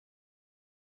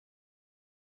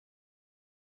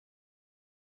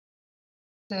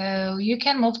So you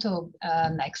can move to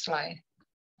next slide.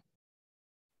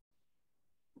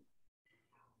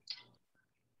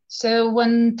 So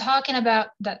when talking about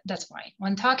that, that's fine.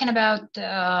 When talking about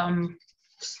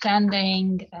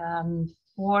standing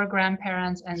for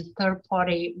grandparents and third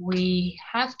party, we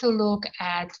have to look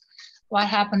at what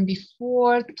happened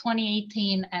before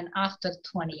 2018 and after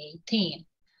 2018.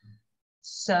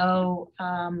 So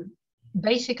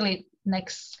basically,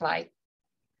 next slide.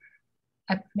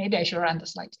 Maybe I should run the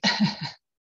slides.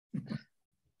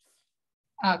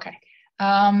 Okay.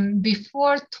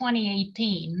 Before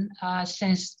 2018,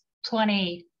 since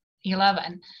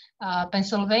 2011,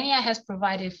 Pennsylvania has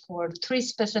provided for 3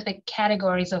 specific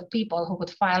categories of people who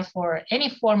could file for any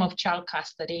form of child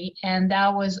custody, and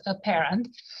that was a parent,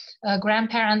 a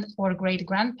grandparent or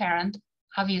great-grandparent,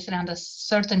 obviously under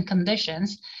certain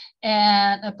conditions,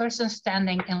 and a person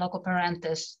standing in loco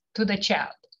parentis to the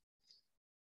child.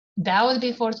 That was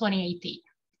before 2018.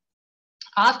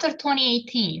 After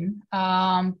 2018,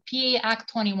 PA Act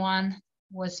 21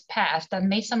 was passed that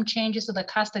made some changes to the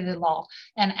custody law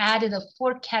and added a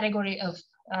 4th category of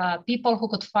people who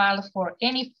could file for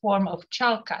any form of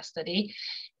child custody.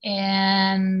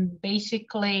 And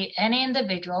basically any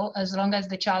individual, as long as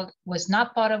the child was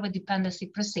not part of a dependency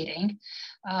proceeding,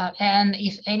 and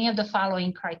if any of the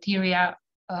following criteria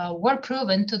were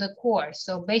proven to the court.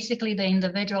 So basically the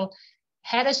individual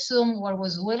had assumed or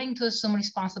was willing to assume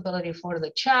responsibility for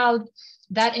the child,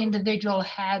 that individual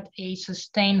had a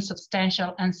sustained,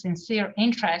 substantial, and sincere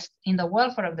interest in the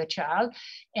welfare of the child,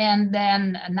 and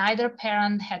then neither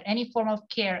parent had any form of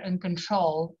care and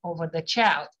control over the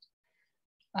child.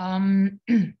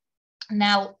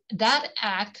 Now, that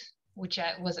act, which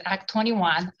was Act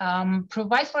 21,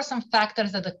 provides for some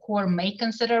factors that the court may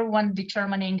consider when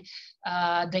determining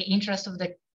the interest of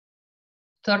the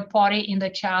third party in the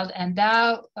child, and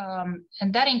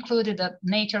that included the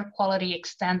nature, quality,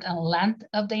 extent, and length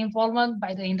of the involvement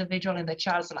by the individual in the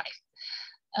child's life.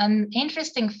 An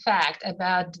interesting fact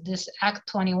about this Act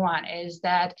 21 is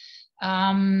that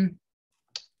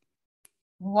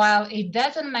while it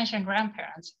doesn't mention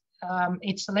grandparents,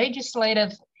 its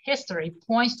legislative history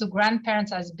points to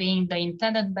grandparents as being the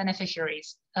intended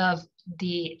beneficiaries of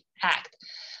the act.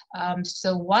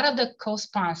 So one of the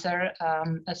co-sponsor,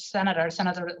 Senator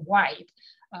White,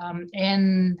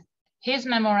 in his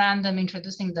memorandum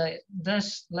introducing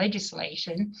this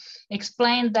legislation,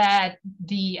 explained that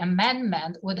the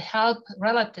amendment would help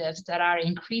relatives that are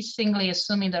increasingly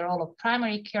assuming the role of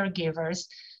primary caregivers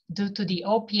due to the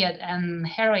opiate and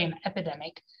heroin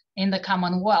epidemic in the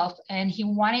Commonwealth. And he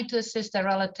wanted to assist the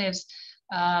relatives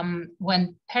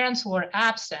when parents were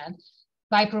absent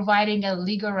by providing a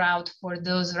legal route for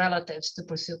those relatives to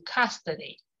pursue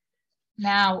custody.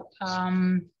 Now,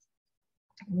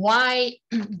 why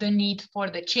the need for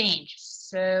the change?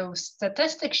 So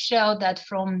statistics show that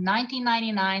from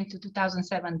 1999 to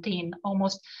 2017,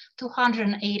 almost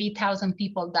 280,000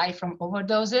 people died from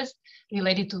overdoses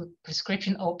related to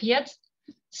prescription opiates.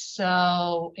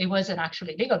 So it wasn't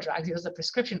actually legal drugs, it was the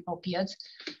prescription opiates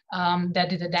that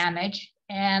did the damage.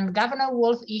 And Governor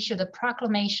Wolf issued a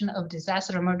proclamation of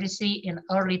disaster emergency in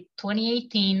early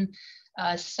 2018,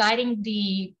 citing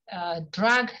the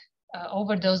drug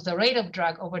overdose, the rate of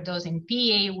drug overdose in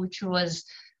PA, which was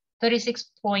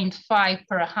 36.5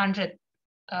 per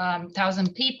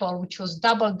 100,000 people, which was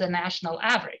double the national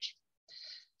average.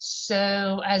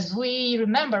 So as we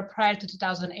remember, prior to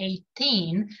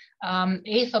 2018,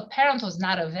 if a parent was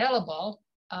not available,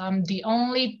 the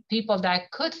only people that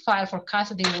could file for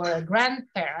custody were a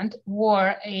grandparent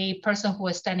or a person who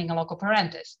was standing in loco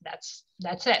parentis.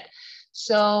 That's it.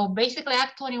 So basically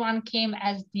Act 21 came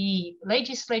as the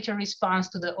legislature response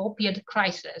to the opioid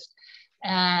crisis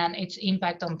and its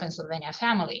impact on Pennsylvania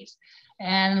families.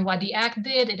 And what the act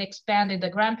did, it expanded the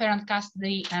grandparent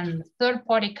custody and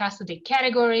third-party custody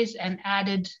categories and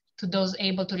added to those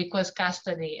able to request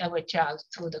custody of a child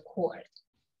through the court.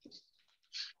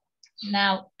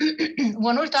 Now,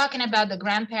 when we're talking about the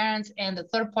grandparents and the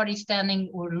third-party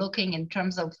standing, we're looking in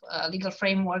terms of legal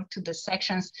framework to the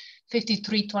sections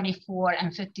 5324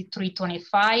 and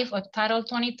 5325 of Title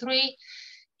 23,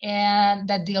 and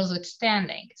that deals with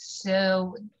standing.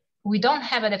 So we don't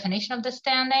have a definition of the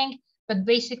standing, but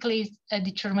basically it's a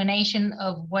determination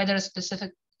of whether a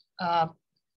specific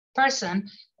person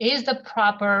is the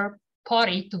proper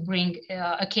party to bring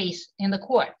a case in the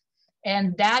court.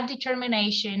 And that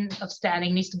determination of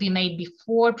standing needs to be made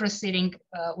before proceeding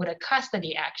with a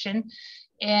custody action.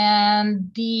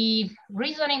 And the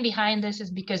reasoning behind this is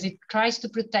because it tries to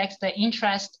protect the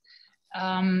interest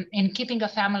in keeping a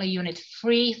family unit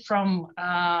free from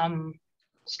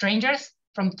strangers,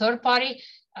 from third party,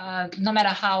 no matter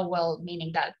how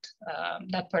well-meaning that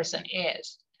that person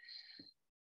is.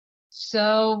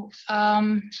 So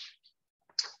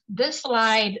this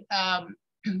slide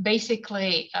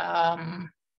basically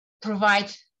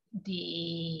provides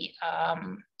the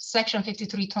section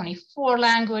 5324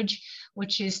 language,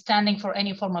 which is standing for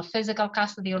any form of physical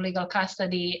custody or legal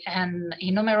custody, and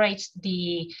enumerates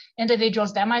the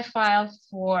individuals that might file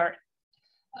for,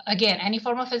 again, any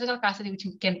form of physical custody, which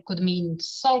could mean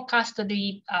sole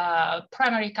custody,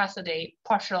 primary custody,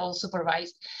 partial,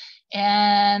 supervised.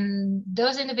 And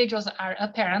those individuals are a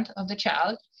parent of the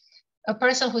child, a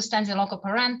person who stands in loco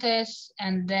parentis,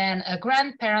 and then a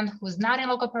grandparent who's not in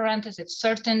loco parentis if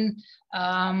certain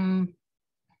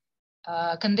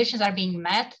conditions are being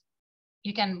met.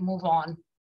 You can move on,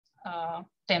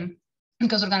 Tim,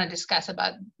 because we're going to discuss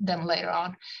about them later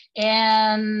on.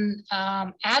 And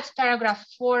adds paragraph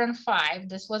 4 and 5.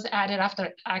 This was added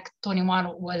after Act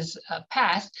 21 was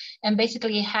passed, and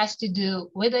basically it has to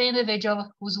do with the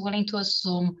individual who's willing to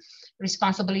assume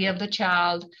responsibility of the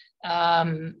child,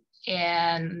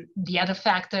 and the other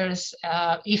factors,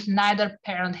 if neither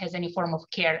parent has any form of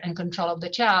care and control of the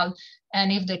child,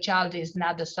 and if the child is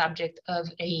not the subject of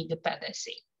a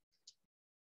dependency.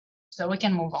 So we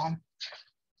can move on.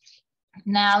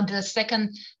 Now, the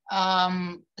second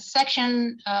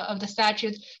section of the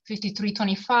statute,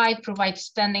 5325, provides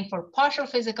standing for partial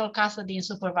physical custody and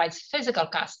supervised physical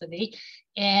custody.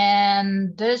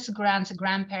 And this grants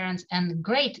grandparents and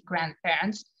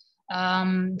great-grandparents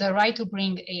the right to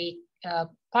bring a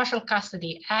partial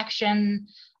custody action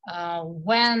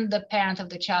when the parent of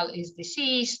the child is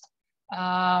deceased,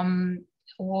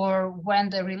 or when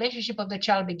the relationship of the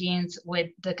child begins with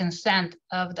the consent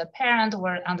of the parent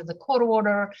or under the court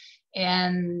order,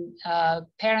 and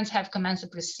parents have commenced a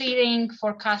proceeding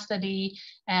for custody,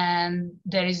 and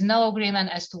there is no agreement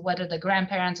as to whether the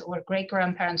grandparents or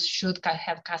great-grandparents should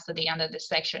have custody under this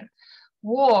section.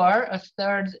 Or a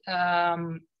third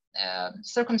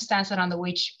circumstance under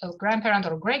which a grandparent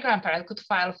or great-grandparent could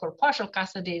file for partial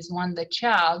custody is when the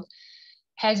child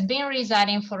has been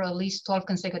residing for at least 12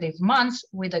 consecutive months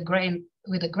with a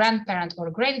grandparent or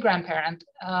great-grandparent,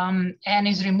 and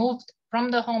is removed from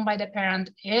the home by the parent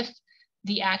if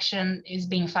the action is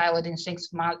being filed within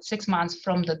 6 months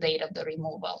from the date of the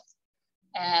removal.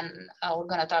 And we're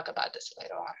going to talk about this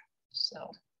later on.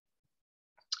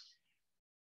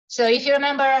 So if you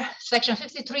remember, section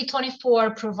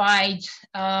 5324 provides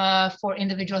for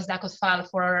individuals that could file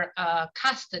for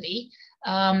custody.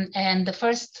 And the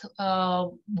first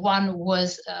one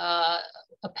was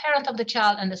a parent of the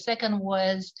child, and the second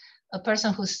was a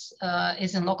person who is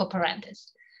in loco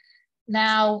parentis.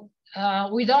 Now,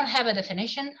 we don't have a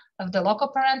definition of the loco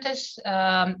parentis.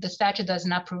 The statute does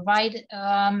not provide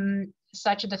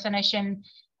such a definition.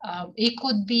 It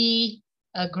could be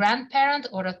a grandparent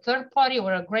or a third party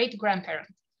or a great-grandparent.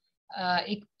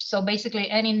 So basically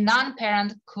any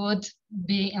non-parent could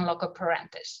be in loco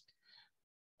parentis.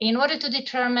 In order to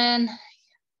determine,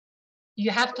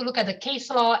 you have to look at the case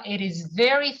law. It is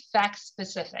very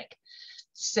fact-specific.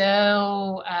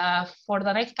 So for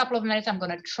the next couple of minutes, I'm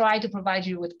going to try to provide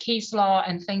you with case law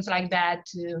and things like that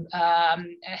to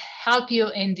help you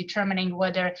in determining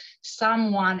whether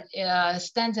someone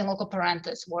stands in loco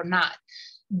parentis or not.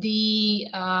 The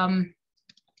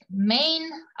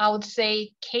main, I would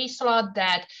say, case law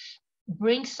that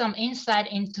brings some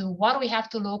insight into what we have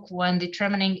to look when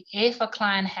determining if a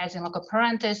client has in loco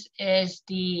parentis is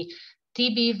the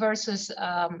TB versus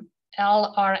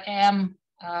LRM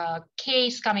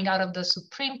case coming out of the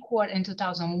Supreme Court in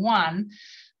 2001,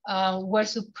 where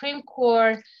Supreme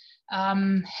Court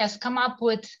has come up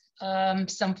with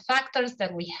some factors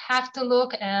that we have to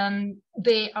look, and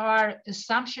they are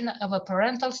assumption of a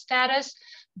parental status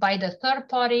by the third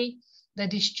party, the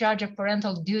discharge of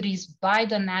parental duties by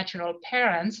the natural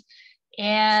parents,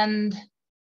 and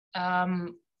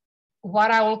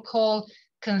what I will call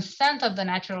consent of the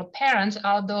natural parents,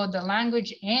 although the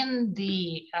language in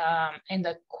the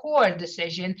court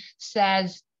decision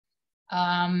says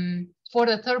for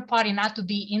the third party not to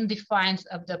be in defiance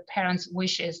of the parent's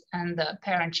wishes and the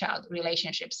parent-child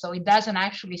relationship. So it doesn't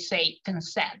actually say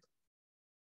consent,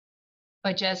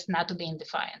 but just not to be in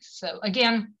defiance. So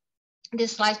again,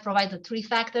 this slide provides the three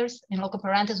factors in loco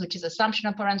parentis, which is assumption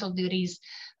of parental duties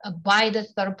by the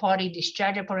third party,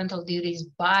 discharge of parental duties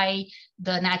by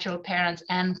the natural parents,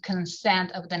 and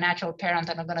consent of the natural parent.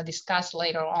 And I'm going to discuss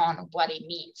later on what it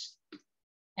means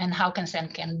and how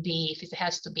consent can be, if it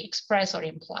has to be expressed or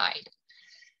implied.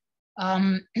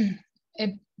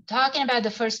 Talking about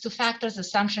the first two factors,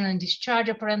 assumption and discharge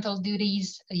of parental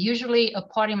duties, usually a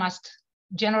party must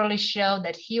generally show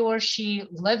that he or she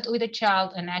lived with a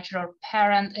child, a natural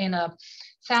parent in a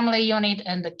family unit,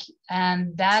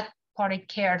 and that party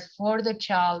cared for the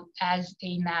child as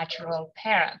a natural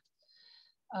parent.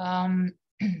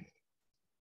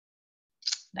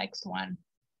 Next one.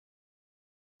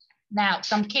 Now,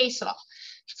 some case law.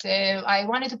 So I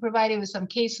wanted to provide you with some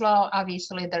case law.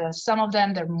 Obviously, there are some of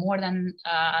them. There are more than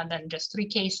just 3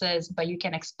 cases, but you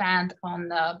can expand on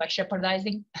by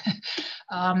shepherdizing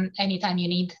anytime you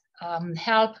need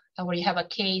help, or you have a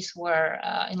case where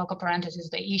in loco parentis is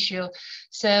the issue.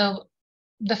 So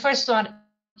the first one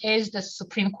is the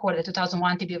Supreme Court, the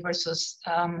 2001 TB versus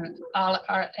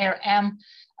RM,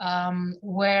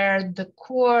 where the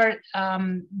court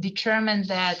determined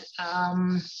that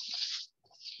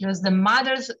because the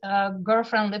mother's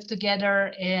girlfriend lived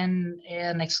together in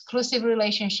an exclusive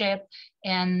relationship,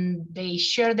 and they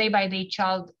share day by day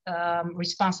child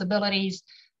responsibilities.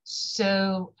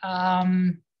 So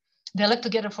they lived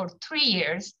together for 3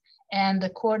 years, and the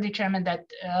court determined that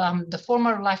the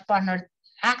former life partner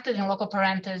acted in loco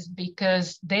parentis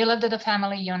because they lived at the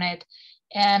family unit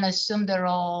and assumed the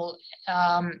role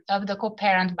of the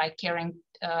co-parent by carrying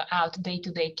out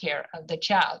day-to-day care of the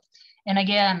child. And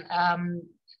again,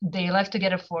 they lived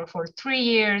together for 3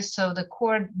 years. So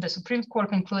the Supreme Court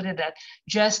concluded that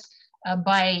just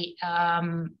by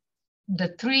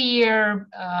the 3 year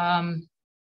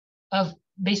of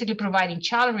basically providing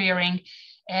child rearing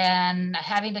and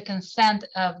having the consent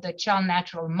of the child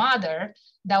natural mother,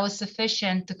 that was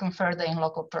sufficient to confer the in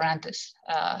loco parentis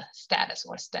status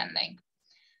or standing.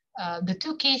 The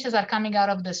 2 cases are coming out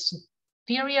of the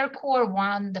Superior Court.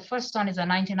 The first one is a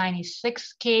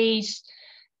 1996 case.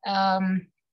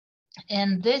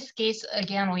 In this case,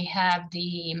 again, we have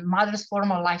the mother's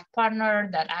former life partner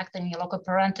that acted in loco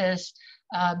parentis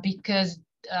because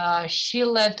she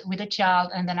lived with the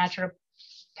child and the natural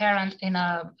parent in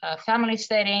a family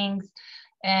settings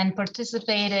and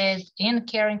participated in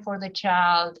caring for the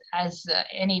child as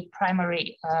any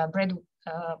primary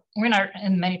breadwinner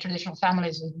in many traditional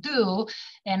families would do.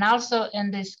 And also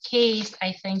in this case,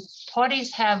 I think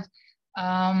parties have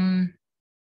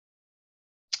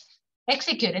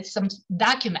executed some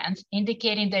documents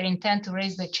indicating their intent to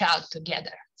raise the child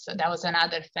together. So that was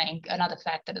another thing, another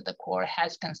factor that the court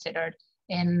has considered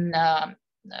in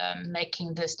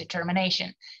making this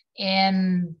determination.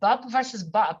 In Bob versus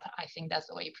Bob, I think that's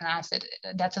the way you pronounce it,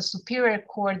 that's a Superior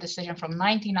Court decision from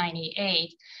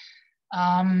 1998.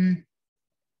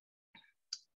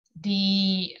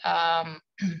 The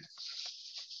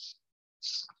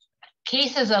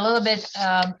case is a little bit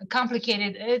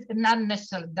complicated. It's not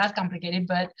necessarily that complicated,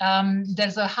 but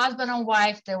there's a husband and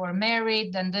wife, they were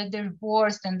married, then they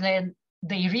divorced, and then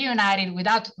they reunited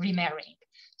without remarrying.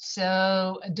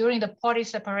 So during the party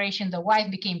separation, the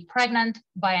wife became pregnant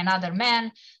by another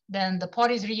man, then the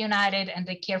parties reunited and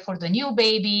they care for the new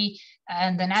baby,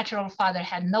 and the natural father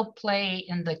had no play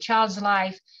in the child's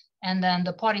life. And then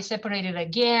the party separated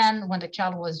again when the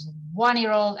child was 1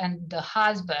 year old, and the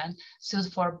husband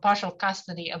sued for partial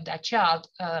custody of that child,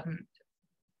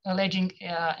 alleging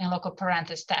in loco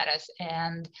parentis status.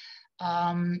 And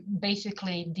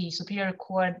basically the Superior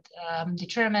Court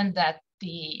determined that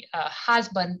the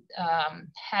husband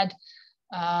had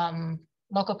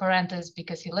loco parentis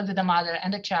because he lived with the mother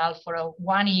and the child for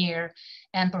 1 year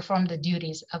and performed the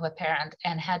duties of a parent,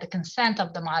 and had the consent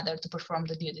of the mother to perform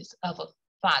the duties of a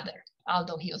father,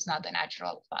 although he was not the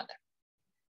natural father.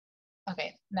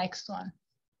 Okay, next one.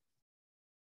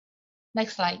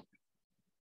 Next slide.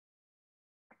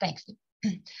 Thanks.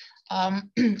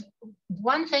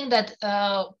 One thing that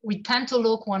we tend to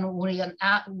look when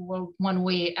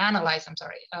we analyze,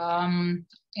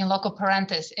 in loco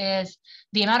parentis is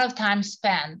the amount of time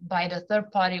spent by the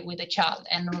third party with the child.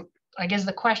 And I guess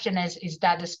the question is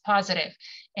that dispositive?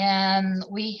 And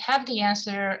we have the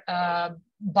answer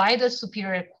by the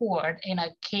Superior Court in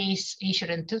a case issued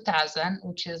in 2000,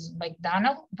 which is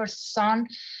McDonald versus Son,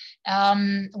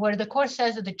 where the court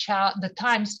says that the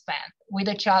time spent with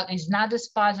the child is not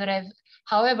dispositive.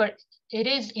 However, it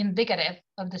is indicative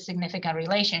of the significant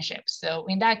relationship. So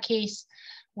in that case,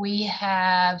 we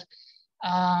have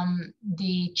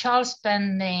the child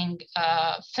spending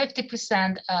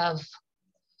 50% of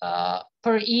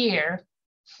per year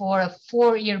for a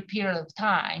 4-year period of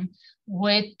time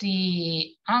with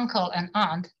the uncle and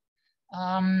aunt.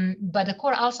 But the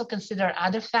court also considered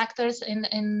other factors in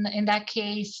that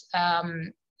case.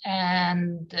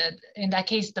 And in that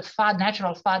case, the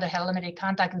natural father had limited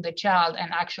contact with the child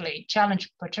and actually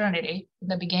challenged paternity in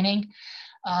the beginning.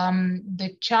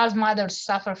 The child's mother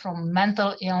suffered from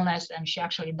mental illness, and she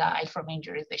actually died from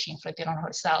injuries that she inflicted on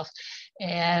herself.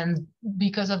 And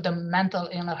because of the mental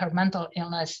illness, her mental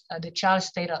illness, the child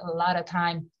stayed a lot of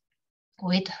time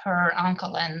with her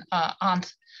uncle and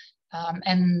aunt.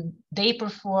 And they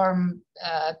perform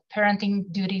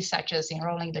parenting duties such as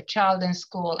enrolling the child in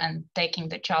school and taking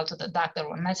the child to the doctor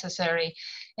when necessary.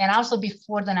 And also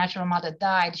before the natural mother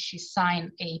died, she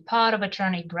signed a power of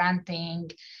attorney granting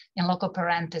in loco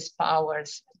parentis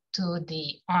powers to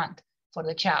the aunt for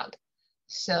the child.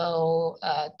 So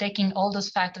taking all those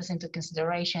factors into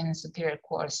consideration in Superior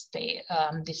Courts, they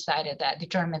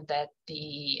determined that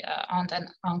the aunt and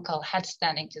uncle had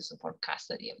standing to support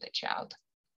custody of the child.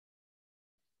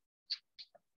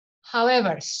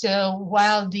 However, so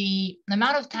while the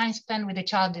amount of time spent with the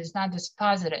child is not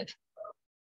dispositive,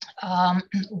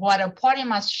 what a party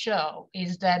must show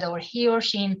is that he or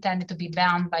she intended to be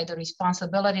bound by the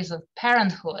responsibilities of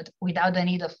parenthood without the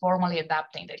need of formally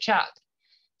adopting the child.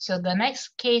 So the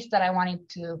next case that I wanted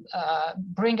to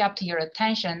bring up to your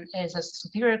attention is a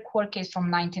Superior Court case from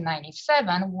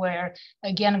 1997, where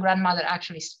again, grandmother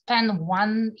actually spent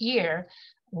 1 year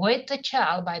with the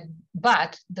child,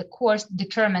 but the court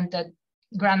determined that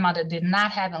grandmother did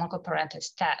not have a loco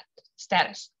parentis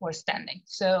status or standing.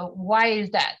 So why is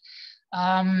that?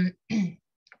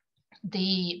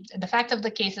 The fact of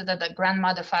the case is that the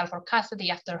grandmother filed for custody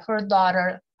after her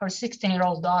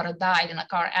 16-year-old daughter died in a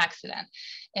car accident,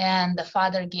 and the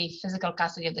father gave physical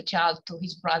custody of the child to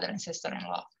his brother and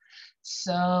sister-in-law.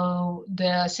 So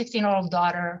the 16-year-old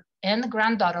daughter and the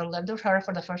granddaughter lived with her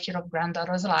for the first year of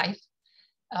granddaughter's life.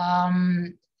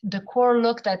 The court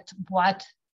looked at what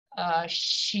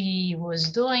she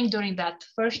was doing during that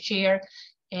first year,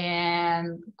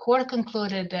 and court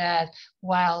concluded that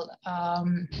while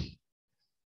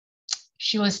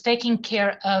she was taking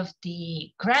care of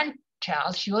the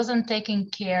grandchild, she wasn't taking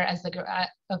care of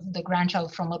the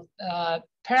grandchild from a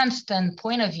parent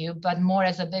standpoint of view, but more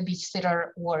as a babysitter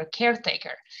or a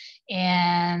caretaker.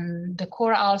 And the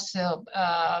court also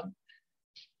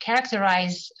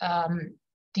characterized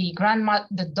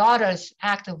the daughter's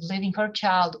act of leaving her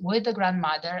child with the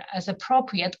grandmother as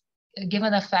appropriate,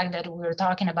 given the fact that we were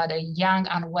talking about a young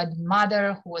unwed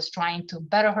mother who was trying to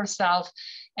better herself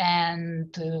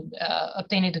and to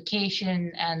obtain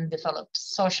education and develop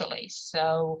socially.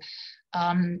 So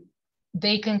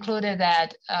they concluded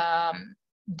that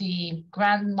the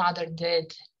grandmother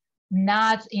did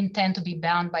not intend to be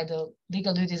bound by the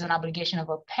legal duties and obligation of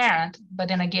a parent, but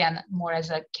then again, more as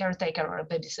a caretaker or a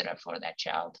babysitter for that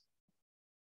child.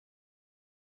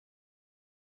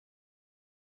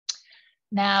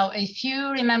 Now, if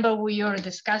you remember, we were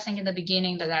discussing in the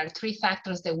beginning that there are 3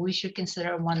 factors that we should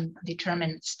consider when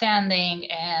determining standing,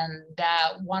 and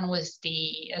that one was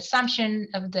the assumption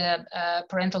of the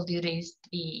parental duties,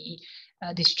 the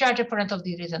discharge of parental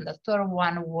duties, and the third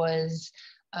one was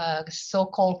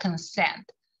so-called consent.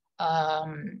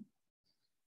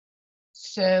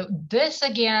 So this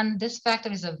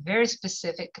factor is a very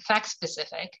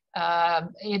fact-specific.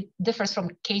 It differs from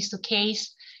case to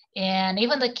case, and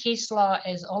even the case law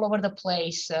is all over the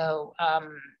place. So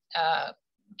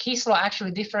case law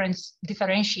actually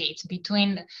differentiates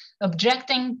between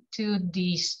objecting to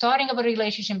the starting of a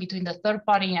relationship between the third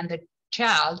party and the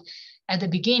child at the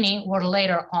beginning or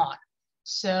later on.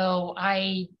 So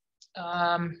I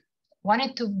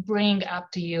wanted to bring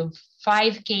up to you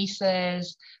 5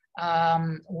 cases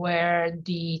where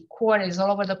the court is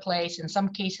all over the place. In some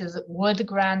cases would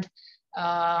grant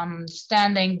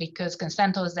standing because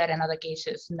consent was there, in other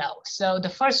cases no. So the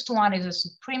first one is a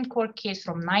Supreme Court case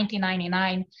from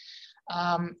 1999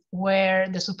 where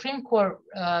the Supreme Court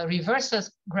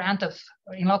reverses grant of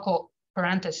in loco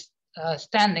parentis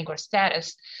standing or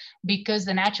status because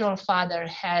the natural father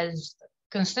has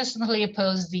consistently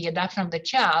opposed the adoption of the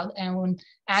child and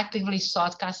actively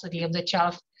sought custody of the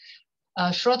child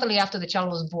shortly after the child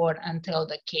was born until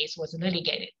the case was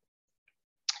litigated.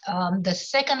 The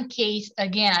second case,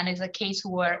 again, is a case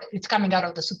where it's coming out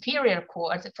of the Superior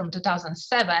Court from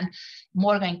 2007,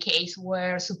 Morgan case,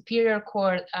 where Superior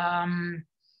Court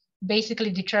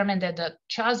basically determined that the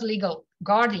child's legal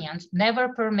guardians never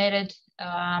permitted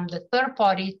the third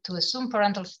party to assume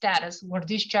parental status or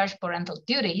discharge parental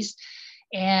duties.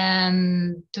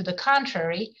 And to the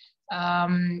contrary,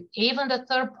 even the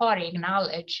third party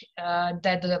acknowledged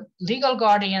that the legal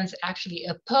guardians actually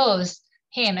opposed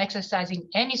him exercising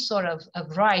any sort of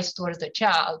rights towards the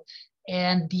child.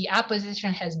 And the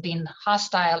opposition has been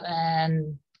hostile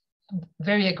and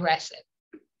very aggressive.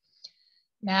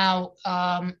 Now,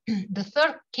 the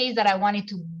third case that I wanted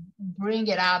to bring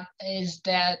it up is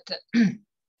that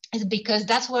is because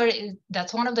that's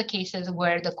one of the cases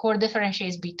where the court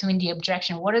differentiates between the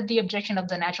objection. What if the objection of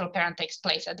the natural parent takes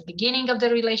place at the beginning of the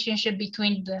relationship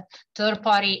between the third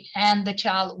party and the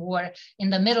child, or in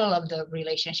the middle of the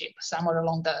relationship, somewhere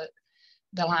along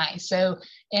the line? So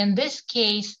in this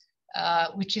case,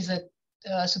 which is a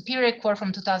Superior Court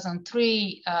from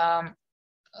 2003, I'm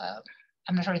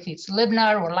not sure if it's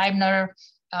Libner or Leibner,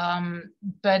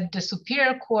 but the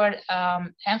Superior Court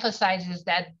emphasizes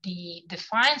that the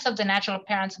defiance of the natural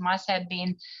parents must have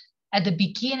been at the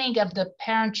beginning of the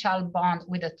parent-child bond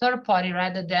with a third party,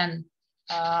 rather than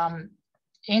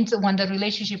when the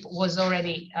relationship was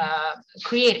already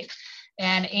created.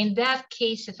 And in that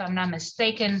case, if I'm not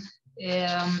mistaken,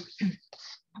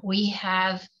 we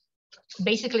have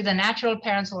basically the natural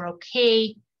parents were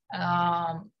okay.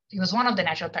 It was one of the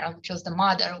natural parents, which was the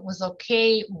mother, was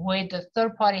okay with the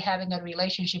third party having a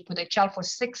relationship with the child for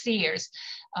 6 years,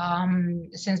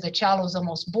 since the child was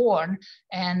almost born.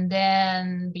 And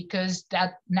then because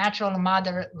that natural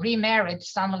mother remarried,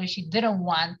 suddenly she didn't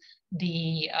want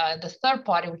the third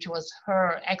party, which was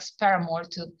her ex-paramour,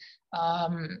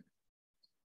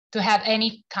 to have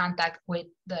any contact with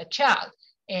the child.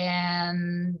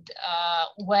 And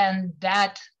when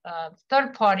that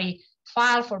third party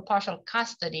filed for partial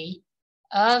custody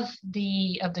of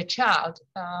the child,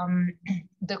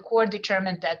 the court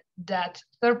determined that that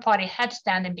third party had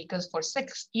standing because for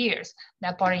 6 years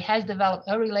that party has developed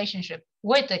a relationship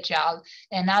with the child,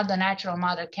 and now the natural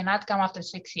mother cannot come after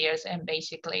 6 years and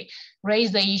basically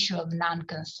raise the issue of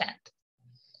non-consent.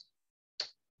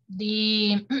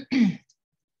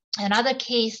 Another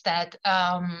case that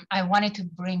I wanted to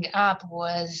bring up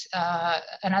was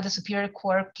another Superior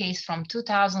Court case from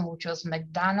 2000, which was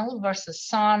McDonald versus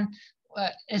Son.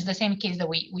 Is the same case that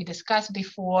we discussed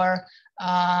before,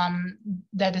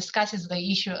 that discusses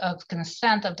the issue of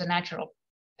consent of the natural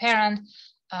parent.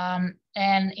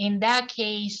 And in that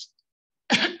case,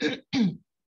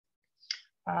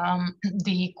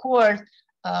 the court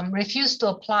refused to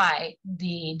apply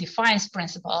the defiance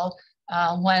principle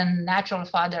when natural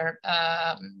father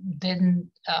didn't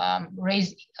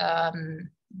raise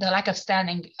the lack of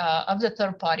standing of the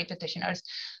third party petitioners.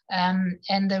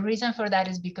 And the reason for that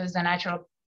is because the natural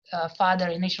father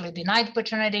initially denied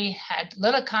paternity, had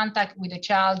little contact with the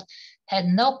child, had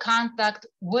no contact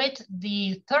with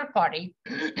the third party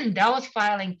that was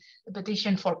filing the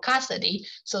petition for custody.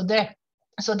 So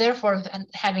therefore,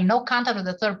 having no contact with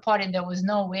the third party, there was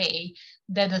no way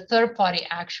that the third party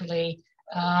actually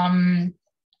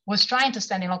was trying to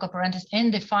stand in loco parentis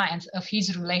in defiance of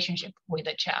his relationship with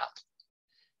the child.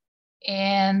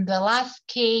 And the last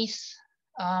case,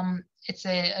 it's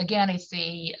a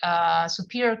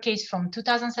Superior case from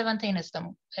 2017.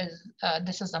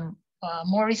 This is a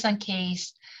more recent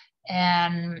case,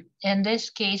 and in this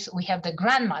case we have the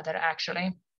grandmother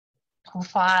actually who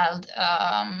filed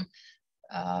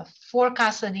for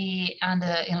custody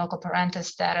under in loco parentis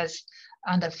status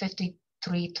under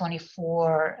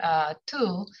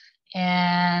 5324(2),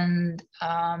 and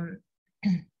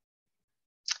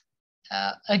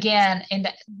again,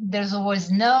 there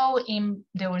was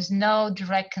no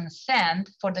direct consent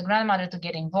for the grandmother to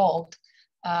get involved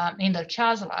in the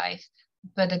child's life,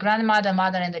 but the grandmother,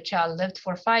 mother, and the child lived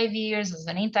for 5 years as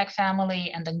an intact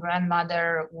family, and the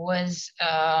grandmother was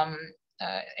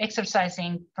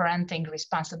exercising parenting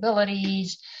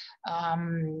responsibilities,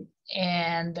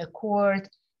 and the court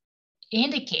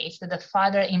indicates that the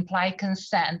father implied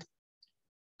consent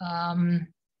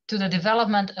to the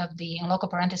development of the in loco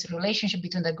parentis relationship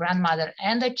between the grandmother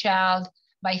and the child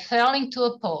by failing to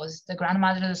oppose the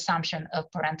grandmother's assumption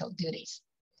of parental duties,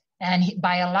 and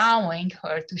by allowing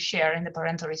her to share in the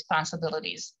parental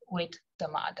responsibilities with the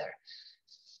mother.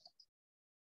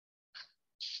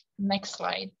 Next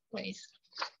slide, please.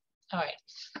 All right,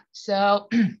 so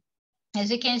as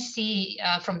you can see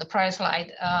from the prior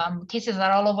slide, cases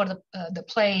are all over the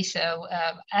place. So,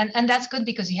 and that's good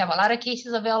because you have a lot of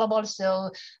cases available. So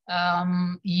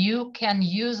you can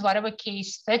use whatever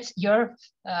case fits your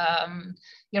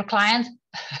client.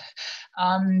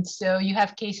 So you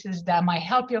have cases that might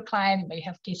help your client, but you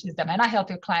have cases that might not help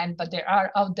your client, but they are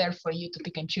out there for you to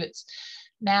pick and choose.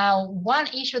 Now, one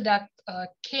issue that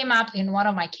came up in one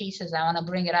of my cases, I want to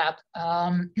bring it up,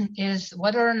 is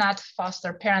whether or not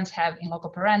foster parents have in loco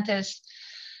parentis.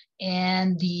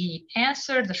 And the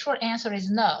short answer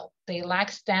is no. They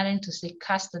lack standing to seek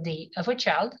custody of a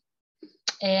child.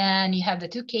 And you have the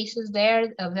two cases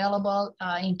there available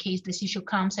in case this issue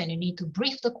comes and you need to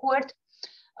brief the court.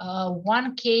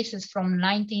 One case is from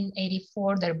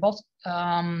 1984. They're both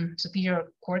Superior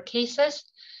Court cases.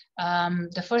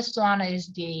 The first one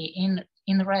is the in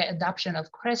in re adoption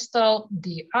of Crystal,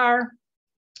 DR.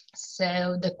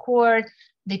 So the court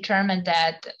determined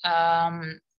that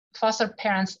foster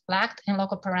parents lacked in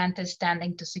loco parentis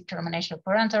standing to seek termination of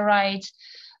parental rights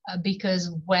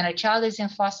because when a child is in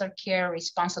foster care,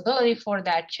 responsibility for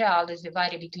that child is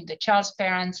divided between the child's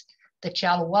parents, the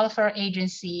child welfare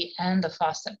agency, and the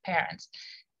foster parents.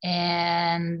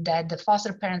 And that the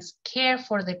foster parents' care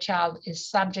for the child is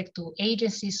subject to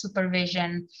agency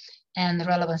supervision, and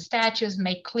relevant statutes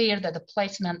make clear that the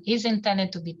placement is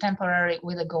intended to be temporary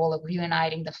with the goal of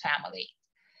reuniting the family.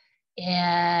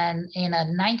 And in a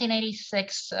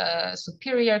 1986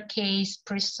 superior case,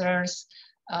 Pristers,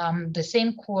 the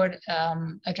same court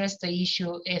addressed the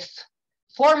issue if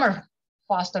former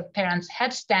foster parents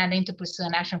had standing to pursue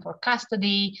an action for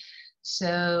custody.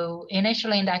 So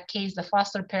initially in that case, the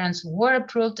foster parents were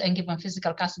approved and given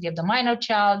physical custody of the minor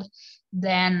child.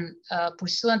 Then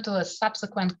pursuant to a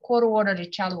subsequent court order, the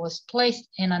child was placed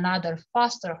in another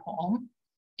foster home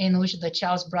in which the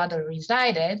child's brother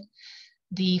resided.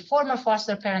 The former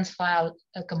foster parents filed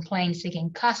a complaint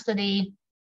seeking custody,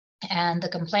 and the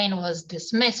complaint was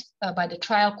dismissed by the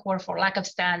trial court for lack of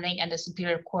standing, and the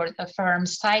Superior Court affirmed,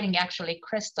 citing actually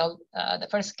Crystal, the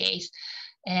first case,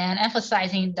 and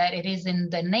emphasizing that it is in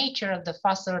the nature of the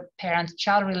foster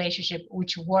parent-child relationship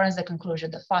which warrants the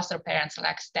conclusion the foster parents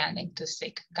lack standing to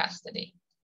seek custody.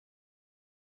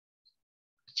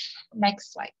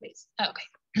 Next slide, please. Okay.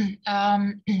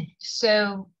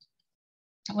 So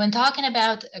when talking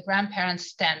about a grandparent's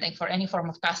standing for any form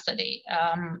of custody,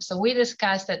 so we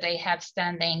discussed that they have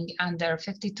standing under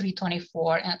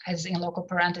 5324 as in loco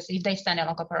parentis, if they stand in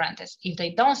loco parentis. If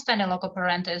they don't stand in loco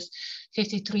parentis,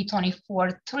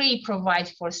 5324(3) provides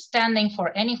for standing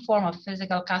for any form of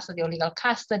physical custody or legal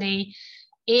custody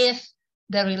if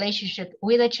the relationship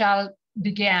with a child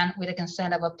began with the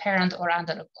consent of a parent or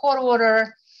under a court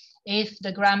order, if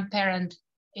the grandparent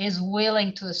is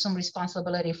willing to assume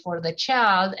responsibility for the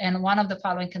child, and one of the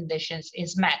following conditions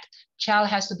is met. Child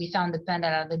has to be found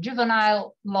dependent on the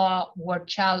juvenile law, where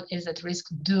child is at risk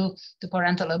due to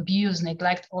parental abuse,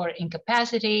 neglect, or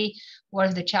incapacity,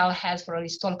 where the child has for at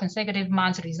least 12 consecutive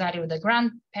months resided with the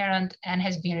grandparent and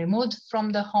has been removed from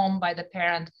the home by the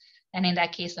parent, and in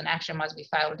that case, an action must be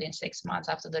filed within 6 months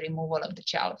after the removal of the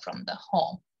child from the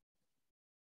home.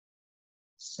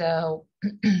 So,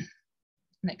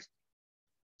 next.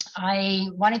 I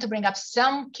wanted to bring up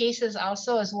some cases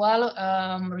also as well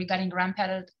regarding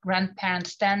grandparent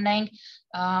standing.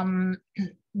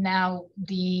 Now,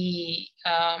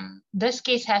 this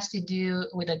case has to do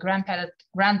with a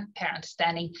grandparent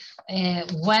standing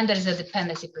when there's a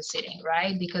dependency proceeding,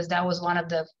 right? Because that was one of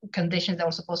the conditions that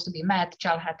was supposed to be met.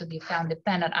 Child had to be found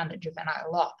dependent under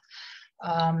juvenile law.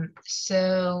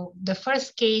 So the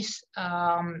first case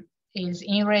is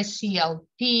in re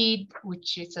CLP,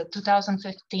 which is a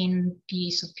 2015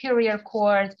 P Superior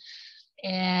Court.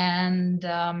 And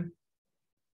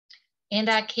in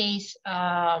that case,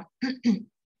 the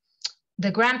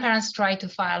grandparents tried to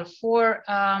file for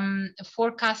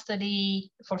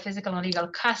custody, for physical and legal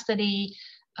custody.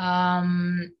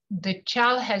 The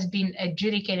child has been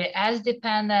adjudicated as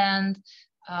dependent.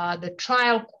 The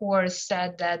trial court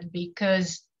said that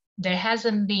because there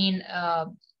hasn't been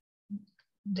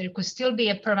there could still be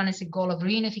a permanency goal of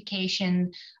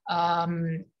reunification.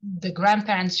 The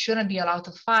grandparents shouldn't be allowed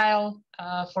to file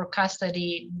for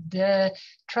custody. The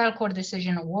trial court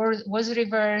decision was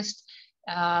reversed,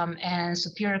 and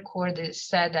Superior Court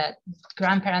said that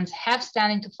grandparents have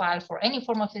standing to file for any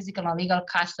form of physical and legal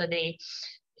custody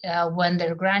when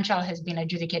their grandchild has been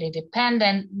adjudicated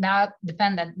dependent,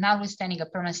 notwithstanding a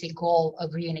permanency goal of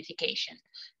reunification.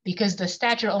 Because the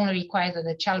statute only requires that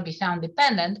the child be found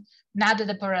dependent, not that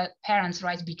the parents'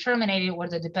 rights be terminated or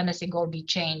the dependency goal be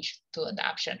changed to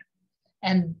adoption.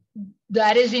 And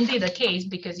that is indeed the case,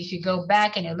 because if you go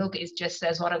back and you look, it just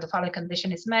says what are the following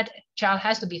condition is met. Child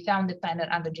has to be found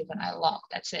dependent under juvenile law.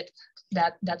 That's it.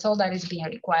 That's all that is being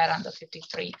required under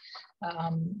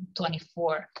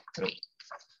 5324(3).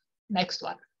 Next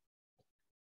one.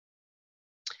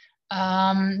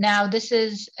 Now, this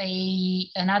is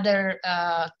another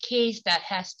case that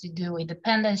has to do with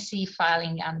dependency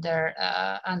filing under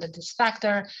this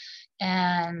factor,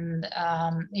 and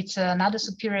it's another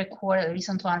Superior Court, a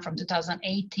recent one from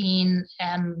 2018,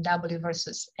 MW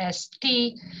versus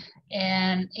ST,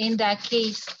 and in that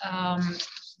case,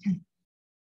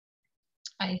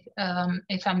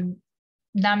 if I'm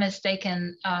not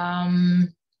mistaken,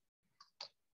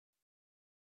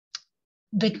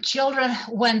 the children,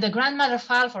 when the grandmother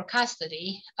filed for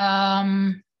custody,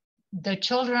 the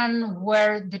children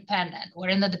were dependent, were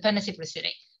in the dependency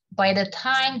proceeding. by the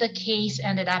time the case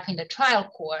ended up in the trial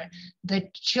court, the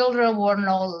children were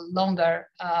no longer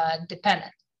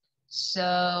dependent.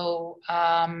 So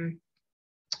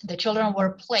the children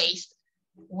were placed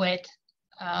with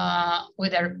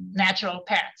their natural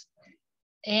parents.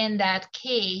 In that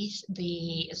case,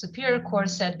 the Superior Court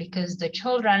said because the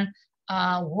children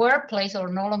were placed or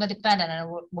no longer dependent and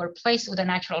were placed with their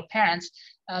natural parents,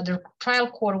 the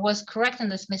trial court was correct in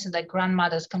dismissing the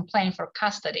grandmother's complaint for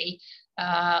custody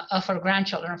of her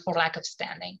grandchildren for lack of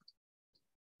standing.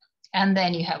 And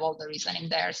then you have all the reasoning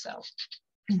there. So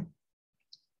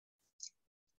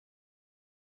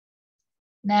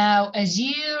now, as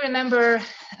you remember,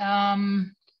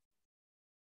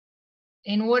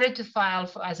 in order to file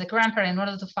for, as a grandparent, in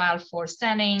order to file for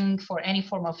standing for any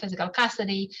form of physical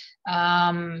custody,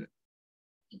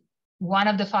 one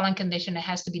of the following conditions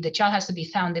has to be the child has to be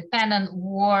found dependent,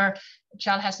 or the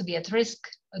child has to be at risk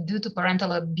due to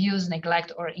parental abuse,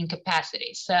 neglect, or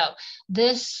incapacity. So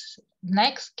this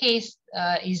next case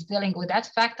is dealing with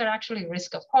that factor, actually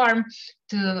risk of harm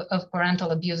of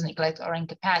parental abuse, neglect, or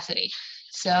incapacity.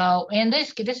 So in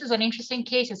this is an interesting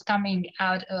case. It's coming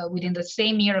out within the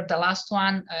same year of the last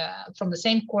one from the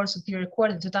same court, Superior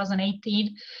Court in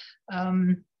 2018.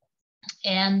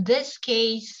 And this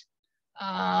case,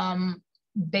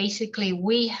 basically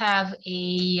we have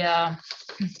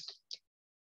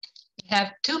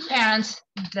two parents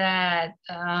that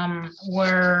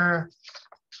were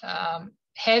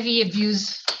heavy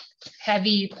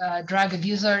drug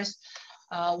abusers.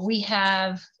 We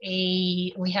have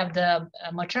the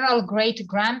maternal great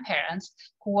grandparents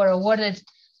who were awarded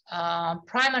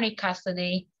primary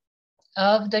custody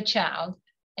of the child,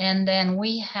 and then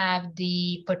we have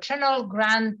the paternal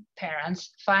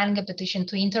grandparents filing a petition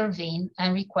to intervene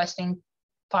and requesting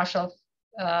partial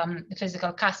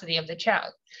physical custody of the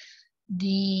child.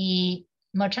 The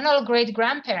maternal great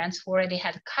grandparents who already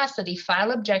had custody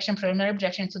filed preliminary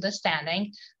objection to the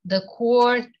standing. The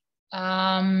court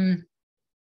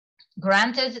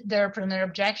granted their preliminary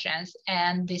objections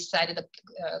and decided,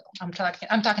 I'm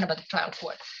talking about the trial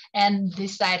court, and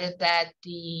decided that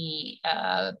the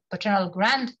paternal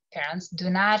grandparents do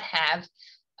not have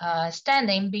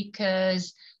standing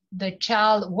because the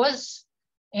child was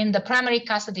in the primary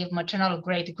custody of maternal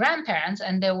great grandparents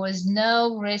and there was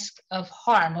no risk of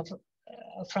harm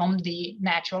from the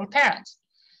natural parents.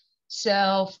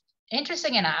 So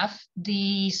interesting enough,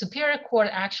 the Superior Court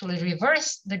actually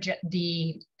reversed the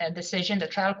decision, the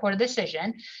trial court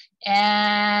decision,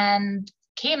 and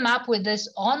came up with this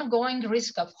ongoing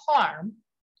risk of harm,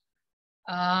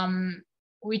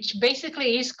 which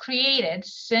basically is created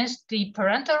since the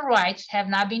parental rights have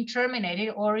not been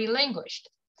terminated or relinquished.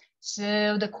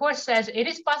 So the court says it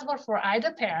is possible for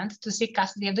either parent to seek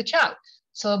custody of the child.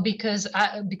 So because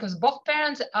both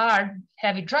parents are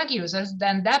heavy drug users,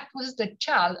 then that puts the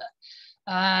child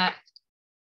at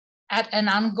an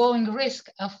ongoing risk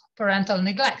of parental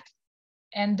neglect.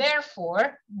 And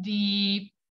therefore, the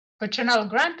paternal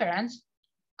grandparents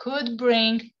could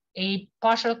bring a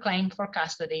partial claim for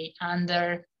custody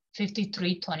under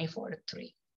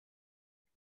 5324-3.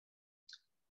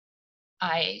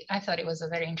 I thought it was a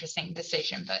very interesting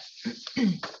decision, but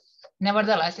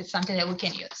nevertheless, it's something that we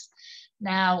can use.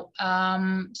 Now,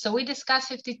 so we discussed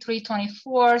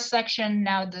 5324 section.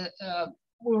 Now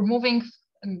we're moving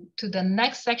to the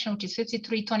next section, which is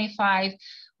 5325,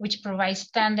 which provides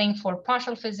standing for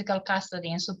partial physical custody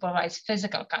and supervised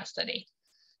physical custody.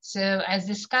 So as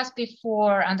discussed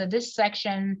before, under this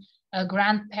section, a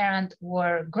grandparent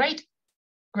or great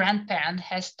grandparent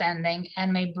has standing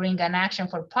and may bring an action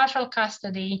for partial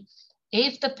custody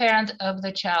if the parent of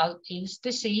the child is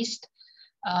deceased,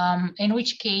 in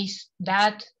which case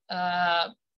that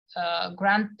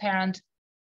grandparent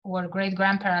or great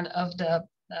grandparent of the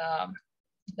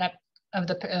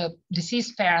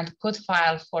deceased parent could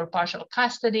file for partial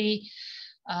custody.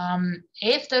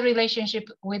 If the relationship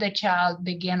with a child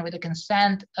began with the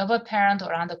consent of a parent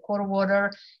or under court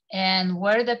order, and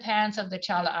where the parents of the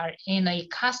child are in a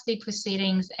custody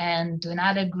proceedings and do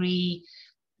not agree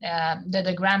that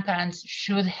the grandparents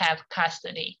should have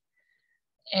custody.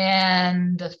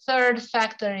 And the third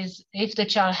factor is if the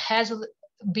child has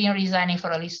been residing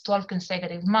for at least 12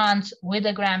 consecutive months with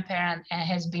the grandparent and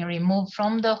has been removed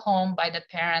from the home by the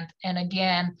parent. And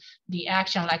again, the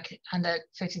action, like under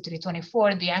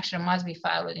 5324, the action must be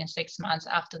filed within 6 months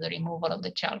after the removal of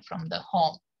the child from the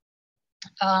home.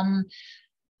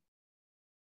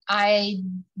 I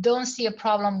don't see a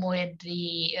problem with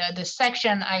the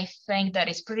section. I think that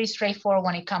it's pretty straightforward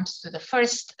when it comes to the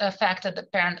first fact that the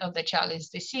parent of the child is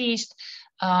deceased,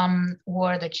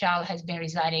 or the child has been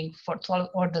residing for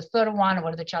 12, or the third one,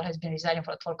 where the child has been residing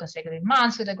for 12 consecutive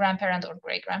months with a grandparent or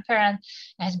great-grandparent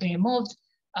and has been removed.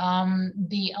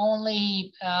 The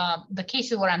only, the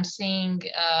cases where I'm seeing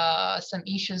some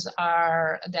issues that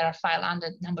are filed under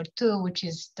number 2, which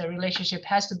is the relationship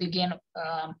has to begin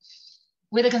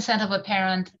with the consent of a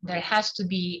parent. There has to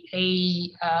be a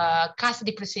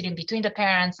custody proceeding between the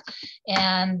parents,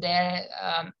 and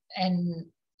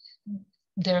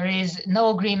there is no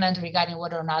agreement regarding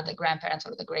whether or not the grandparents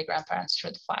or the great-grandparents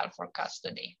should file for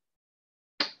custody.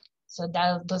 So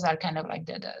those are kind of like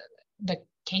the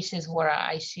cases where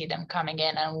I see them coming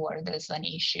in and where there's an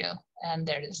issue, and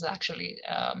there is actually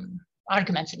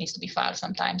arguments that needs to be filed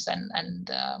sometimes,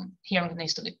 and hearing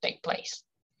needs to take place.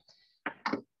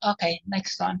 Okay,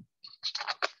 next one.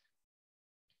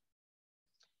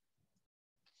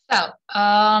 So,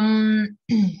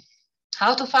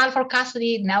 how to file for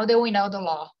custody now that we know the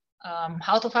law?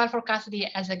 How to file for custody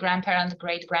as a grandparent,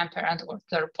 great-grandparent, or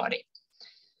third party.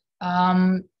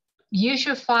 You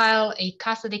should file a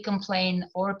custody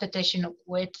complaint or petition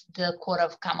with the Court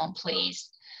of Common Pleas.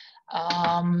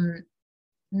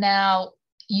 Now,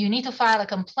 you need to file a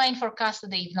complaint for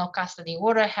custody if no custody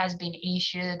order has been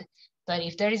issued. But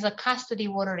if there is a custody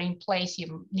order in place,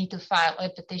 you need to file a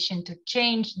petition to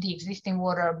change the existing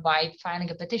order by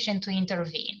filing a petition to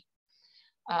intervene.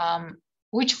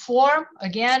 Which form,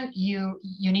 again, you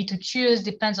need to choose,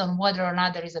 depends on whether or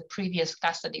not there is a previous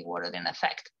custody order in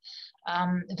effect.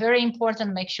 Very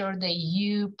important, make sure that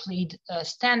you plead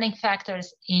standing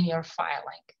factors in your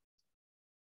filing.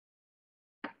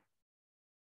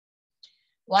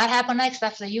 What happens next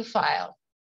after you file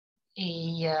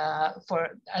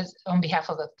on behalf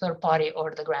of the third party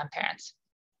or the grandparents?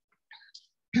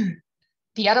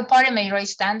 The other party may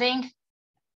raise standing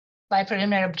by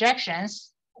preliminary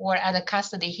objections or at a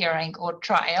custody hearing or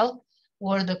trial,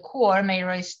 or the court may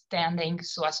raise standing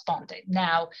sua sponte.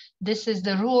 Now, this is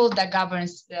the rule that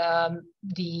governs the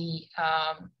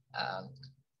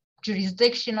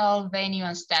jurisdictional venue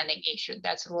and standing issue.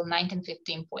 That's rule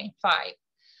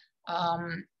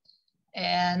 1915.5.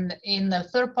 And in the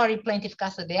third party plaintiff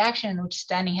custody action, in which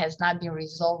standing has not been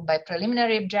resolved by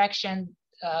preliminary objection,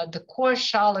 the court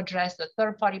shall address the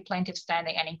third party plaintiff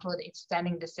standing and include its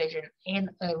standing decision in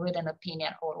a written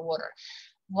opinion or order.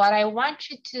 What I want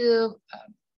you to,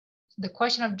 the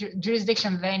question of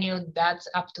jurisdiction venue, that's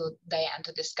up to Diane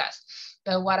to discuss.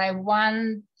 But what I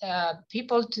want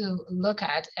people to look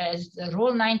at is the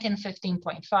rule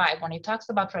 1915.5. When it talks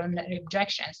about preliminary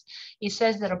objections, it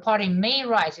says that a party may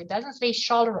rise. It doesn't say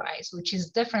shall rise, which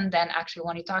is different than actually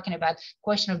when you're talking about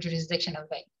question of jurisdiction of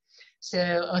venue.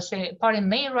 So I'll say a party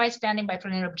may rise standing by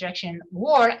preliminary objection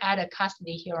or at a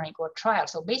custody hearing or trial.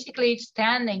 So basically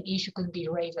standing issue could be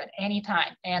raised at any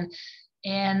time. And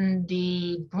in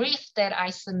the brief that I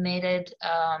submitted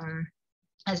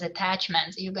as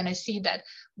attachments, you're going to see that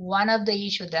one of the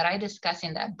issues that I discussed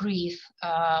in that brief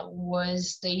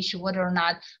was the issue whether or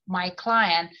not my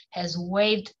client has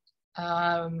waived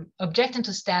objecting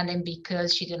to standing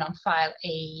because she did not file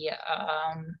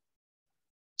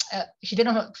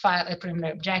a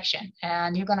preliminary objection.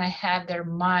 And you're going to have there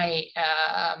my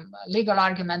legal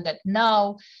argument that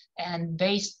no, and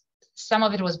some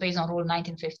of it was based on rule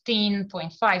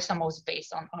 1915.5, some was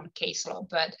based on case law,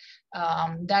 but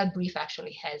that brief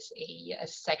actually has a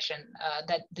section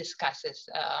that discusses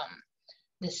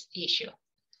this issue.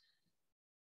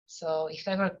 So if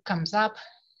ever comes up,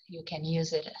 you can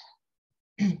use it.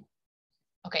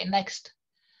 Okay, next.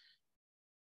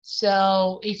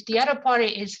 So if the other party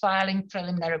is filing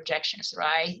preliminary objections,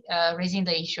 right, raising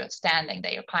the issue of standing,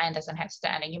 that your client doesn't have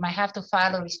standing, you might have to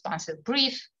file a responsive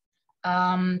brief.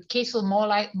 Case will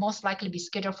most likely be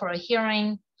scheduled for a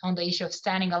hearing on the issue of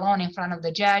standing alone in front of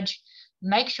the judge.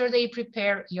 Make sure that you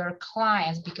prepare your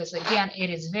clients, because again, it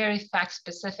is very fact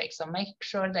specific. So make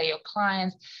sure that your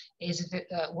client is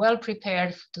well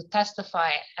prepared to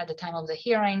testify at the time of the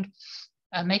hearing.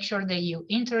 Make sure that you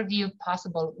interview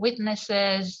possible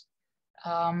witnesses.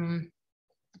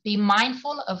 Be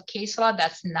mindful of case law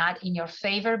that's not in your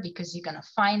favor, because you're gonna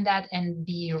find that, and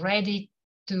be ready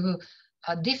to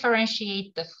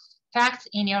differentiate the facts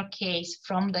in your case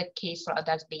from the case law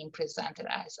that's being presented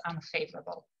as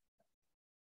unfavorable.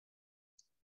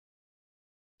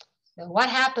 So what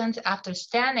happens after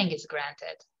standing is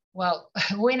granted? Well,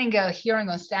 winning a hearing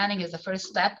on standing is the first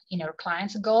step in your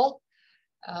client's goal.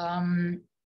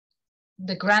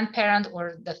 the grandparent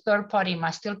or the third party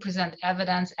must still present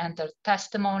evidence and their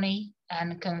testimony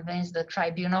and convince the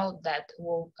tribunal that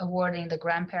awarding the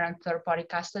grandparent third party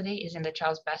custody is in the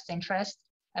child's best interest.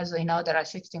 As we know, there are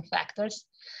 16 factors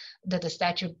that the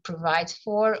statute provides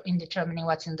for in determining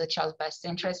what's in the child's best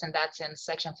interest, and that's in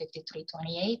section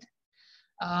 5328.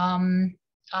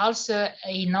 Also,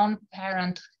 a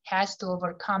non-parent has to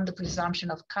overcome the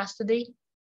presumption of custody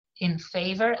in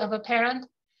favor of a parent.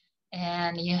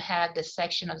 And you have the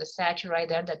section of the statute right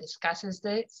there that discusses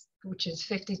this, which is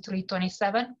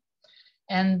 5327.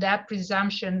 And that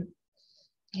presumption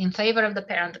in favor of the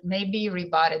parent may be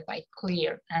rebutted by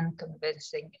clear and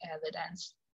convincing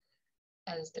evidence,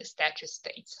 as the statute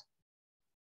states.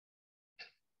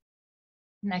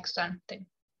 Next one, Tim.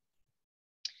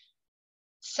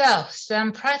 So,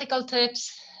 some practical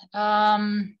tips.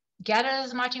 Gather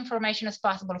as much information as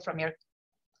possible from your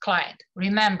client.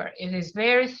 Remember, it is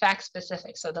very fact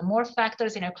specific. So the more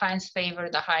factors in your client's favor,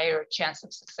 the higher chance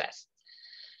of success.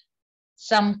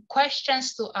 Some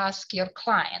questions to ask your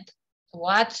client.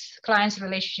 What's client's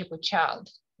relationship with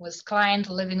child? Was client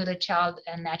living with a child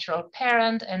a natural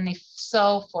parent? And if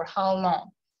so, for how long?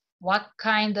 What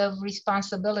kind of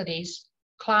responsibilities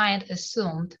client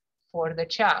assumed for the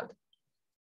child?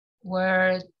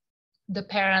 Were the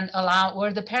parents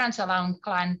allowing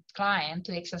client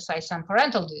to exercise some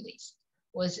parental duties?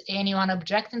 Was anyone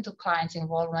objecting to client's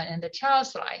involvement in the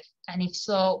child's life? And if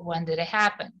so, when did it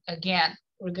happen? Again,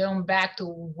 we're going back to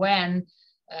when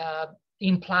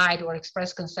implied or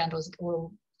express consent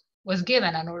was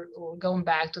given, and we're going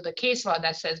back to the case law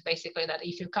that says basically that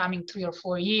if you're coming 3 or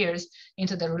 4 years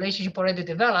into the relationship already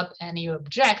developed and you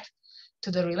object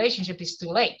to the relationship, it's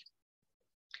too late.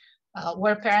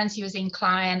 Were parents using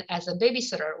client as a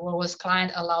babysitter, or was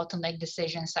client allowed to make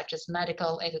decisions such as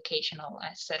medical, educational,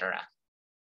 etc.?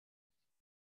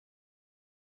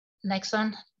 Next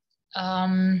one.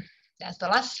 That's the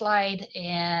last slide,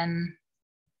 and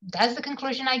that's the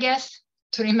conclusion, I guess.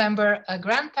 To remember, a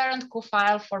grandparent could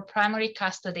file for primary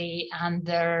custody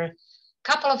under a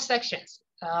couple of sections.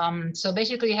 So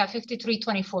basically you have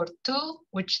 5324(2),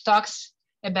 which talks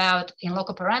about in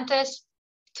loco parentis,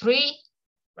 3,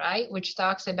 right, which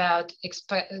talks about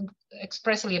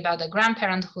expressly about the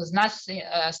grandparent who's not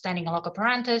standing in loco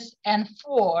parentis, and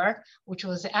 4, which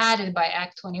was added by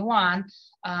Act 21,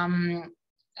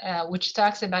 which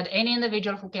talks about any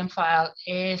individual who can file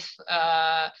if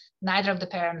neither of the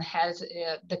parent has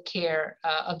the care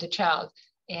of the child,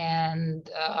 and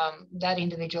that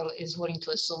individual is willing to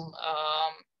assume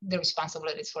the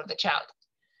responsibilities for the child.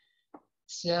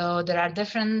 So there are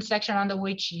different sections under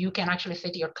which you can actually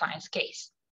fit your client's case.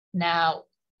 Now,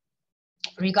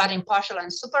 regarding partial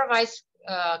and supervised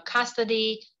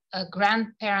custody, a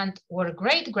grandparent or a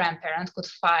great-grandparent could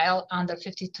file under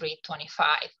 5325,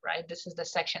 right? This is the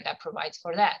section that provides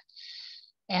for that.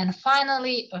 And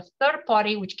finally, a third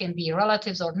party, which can be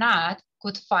relatives or not,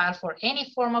 could file for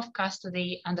any form of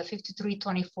custody under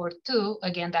 5324(2),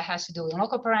 again, that has to do with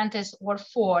loco parentis, or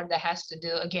 4, that has to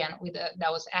do, again, with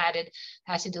that was added,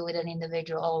 has to do with an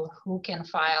individual who can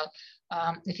file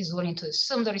if he's willing to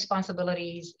assume the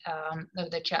responsibilities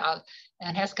of the child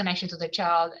and has connection to the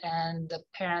child, and the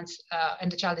parents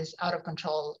and the child is out of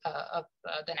control of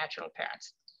the natural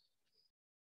parents.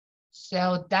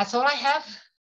 So that's all I have.